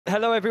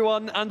Hello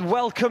everyone and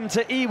welcome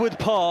to Ewood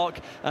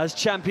Park as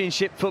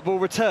Championship football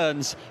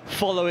returns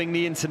following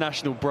the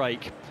international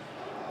break.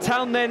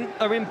 Town then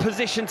are in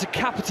position to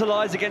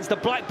capitalise against the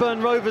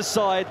Blackburn Rovers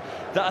side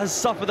that has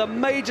suffered a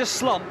major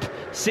slump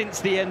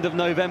since the end of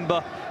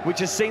November, which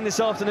has seen this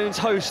afternoon's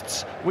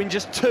hosts win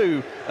just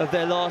 2 of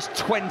their last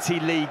 20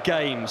 league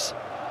games.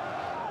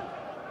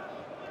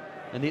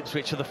 And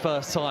Ipswich for the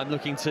first time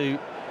looking to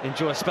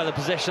enjoy a spell of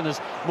possession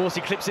as Morsey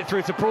clips it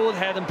through to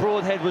Broadhead, and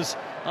Broadhead was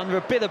under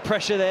a bit of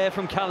pressure there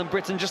from Callum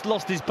Britton, just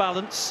lost his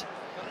balance.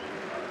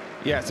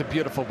 Yeah, it's a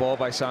beautiful ball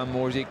by Sam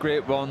Morsey,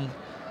 great run.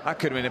 That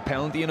could have been a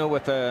penalty, you know,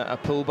 with a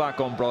pullback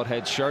on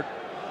Broadhead's shirt.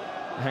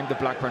 I think the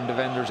Blackburn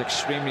defender's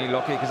extremely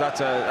lucky because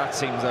that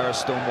seems there a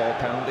stonewall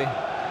penalty.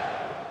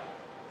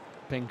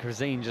 Ben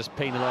Krazine just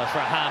penalised for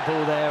a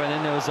handball there, and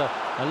then there was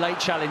a late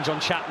challenge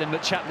on Chaplin,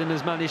 but Chaplin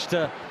has managed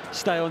to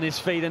stay on his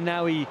feet, and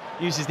now he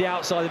uses the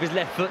outside of his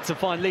left foot to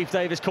find Leif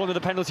Davis, corner of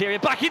the penalty area,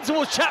 back in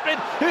towards Chaplin,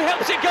 who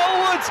helps it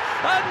goalwards,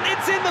 and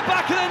it's in the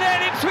back of the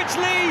net. Ipswich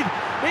lead.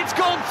 It's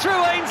gone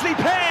through Ainsley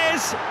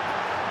Pears,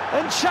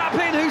 and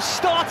Chaplin, who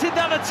started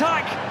that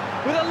attack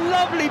with a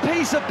lovely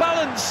piece of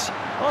balance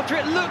after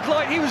it looked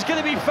like he was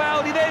going to be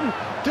fouled, he then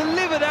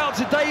delivered out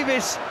to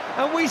Davis,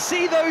 and we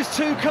see those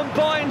two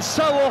combine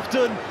so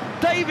often.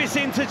 Davis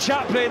into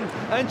Chaplin,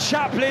 and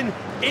Chaplin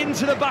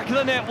into the back of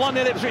the net.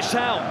 1-0 Ipswich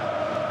Town.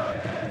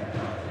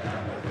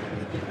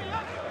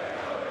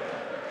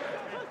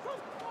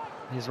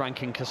 Here's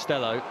Rankin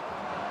Costello.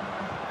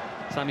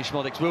 Sammy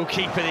Schmodix will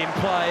keep it in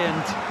play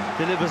and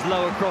delivers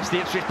low across the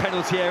Ipswich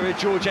penalty area.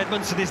 George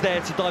Edmondson is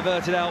there to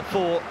divert it out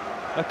for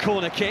a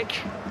corner kick.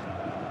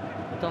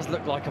 It does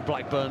look like a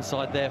Blackburn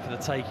side there for the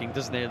taking,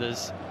 doesn't it?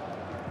 As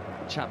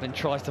Chaplin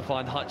tries to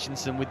find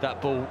Hutchinson with that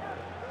ball.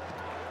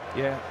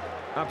 Yeah,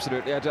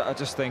 absolutely. I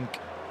just think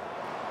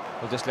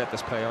we'll just let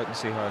this play out and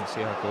see how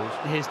it goes.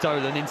 Here's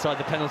Dolan inside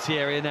the penalty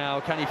area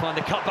now. Can he find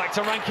the cut back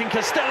to Rankin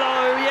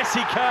Costello? Yes,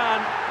 he can.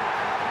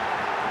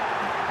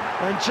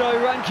 And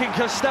Joe Rankin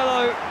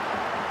Costello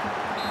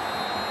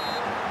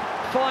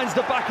finds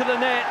the back of the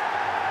net,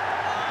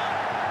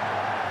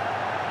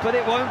 but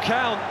it won't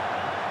count.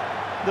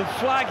 The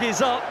flag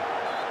is up,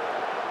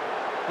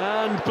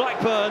 and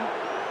Blackburn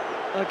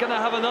are going to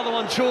have another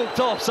one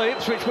chalked off, so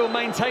Ipswich will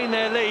maintain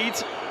their lead.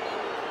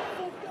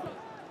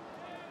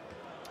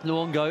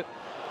 Luongo,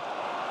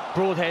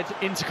 Broadhead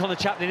into Connor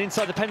Chaplin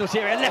inside the penalty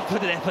area,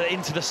 left-footed effort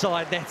into the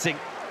side netting.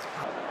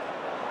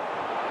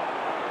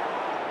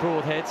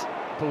 Broadhead,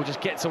 ball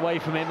just gets away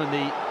from him,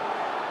 and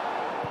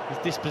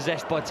he's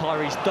dispossessed by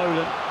Tyrese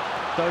Dolan.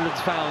 Dolan's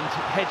found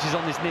Hedges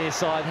on his near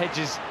side.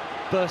 Hedges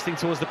bursting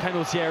towards the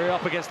penalty area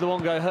up against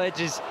Luongo.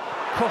 Hedges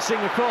crossing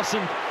across,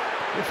 and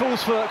it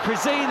falls for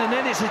Krazine, and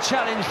then it's a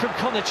challenge from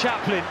Connor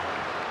Chaplin.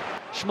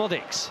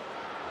 Schmodix,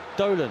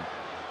 Dolan,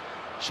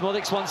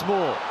 Schmodix once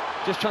more,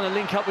 just trying to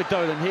link up with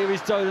Dolan. Here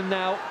is Dolan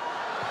now,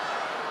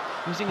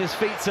 using his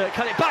feet to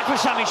cut it back for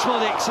Sammy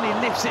Schmodix, and he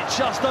lifts it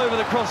just over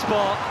the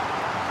crossbar.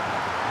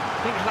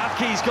 I think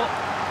Hladkie's got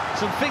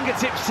some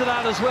fingertips to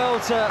that as well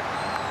to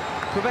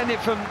prevent it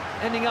from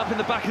ending up in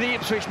the back of the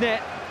Ipswich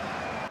net.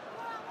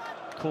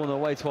 Corner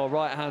away to our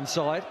right-hand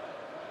side.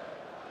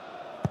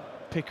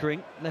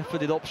 Pickering,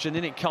 left-footed option,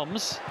 in it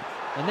comes.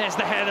 And there's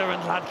the header,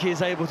 and Hladkie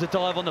is able to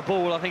dive on the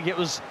ball. I think it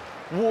was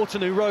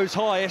Wharton who rose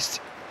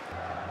highest.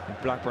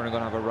 Blackburn are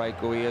going to have a right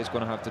go. He is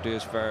going to have to do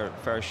his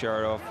fair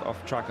share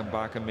of tracking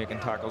back and making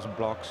tackles and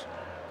blocks.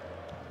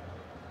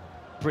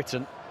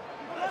 Britton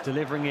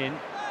delivering in.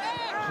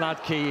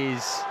 Hladkie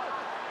is,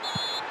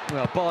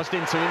 well, barged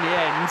into in the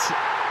end.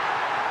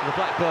 The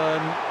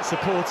Blackburn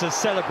supporters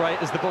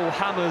celebrate as the ball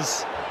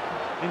hammers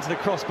into the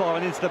crossbar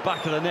and into the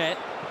back of the net,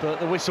 but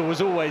the whistle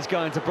was always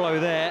going to blow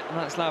there, and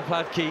that's Lav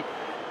Hladkie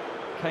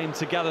came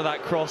to gather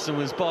that cross and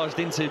was barged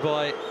into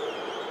by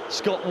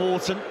Scott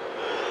Wharton,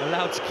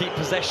 allowed to keep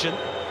possession,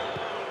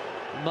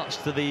 much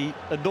to the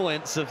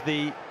annoyance of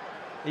the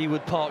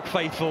Ewood Park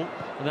faithful.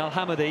 And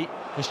Al-Hamadi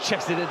has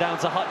chested it down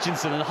to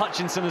Hutchinson, and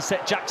Hutchinson has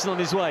set Jackson on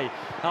his way.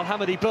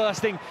 Al-Hamadi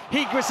bursting,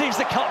 he receives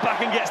the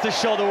cutback and gets the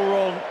shot all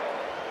wrong.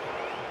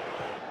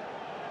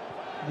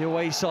 The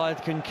away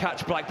side can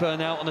catch Blackburn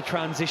out on the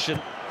transition.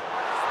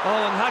 Oh,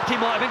 and Hladkie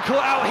might have been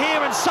caught out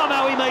here, and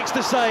somehow he makes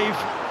the save.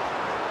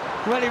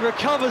 When he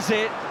recovers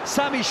it,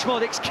 Sammy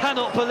Schmodix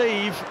cannot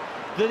believe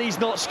that he's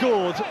not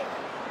scored.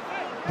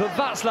 But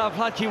Václav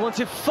Hladkie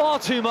wanted far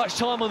too much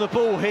time on the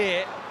ball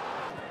here.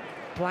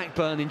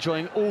 Blackburn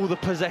enjoying all the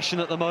possession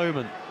at the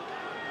moment.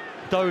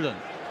 Dolan,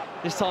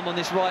 this time on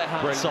this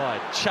right-hand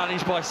side,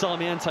 challenged by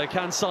Sarmiento.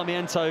 Can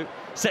Sarmiento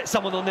set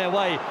someone on their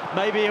way?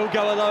 Maybe he'll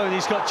go alone.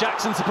 He's got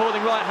Jackson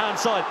supporting right-hand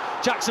side.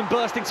 Jackson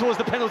bursting towards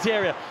the penalty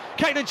area.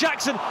 Caden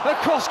Jackson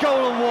across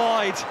goal and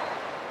wide.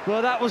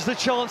 Well, that was the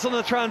chance on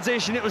the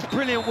transition. It was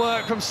brilliant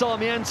work from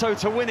Sarmiento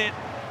to win it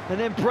and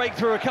then break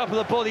through a couple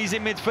of bodies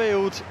in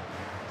midfield.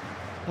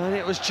 And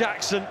it was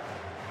Jackson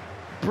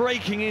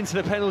breaking into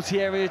the penalty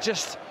area,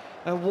 just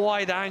a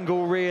wide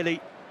angle, really.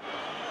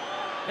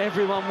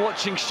 Everyone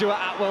watching Stuart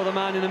Atwell, the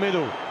man in the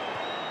middle.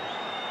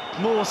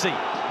 Morsey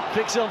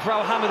Flicks it on for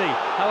Al-Hamadi.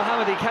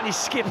 Al-Hamadi, can he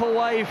skip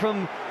away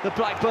from the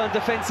Blackburn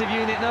defensive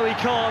unit? No, he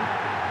can't.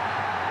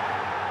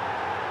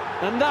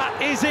 And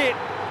that is it.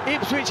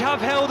 Ipswich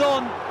have held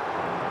on.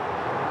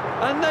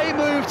 And they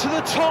move to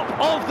the top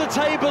of the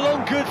table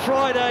on Good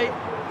Friday.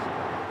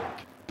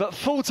 But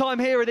full time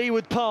here at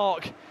Ewood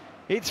Park.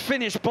 It's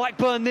finished,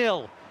 Blackburn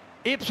 0,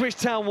 Ipswich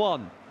Town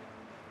 1.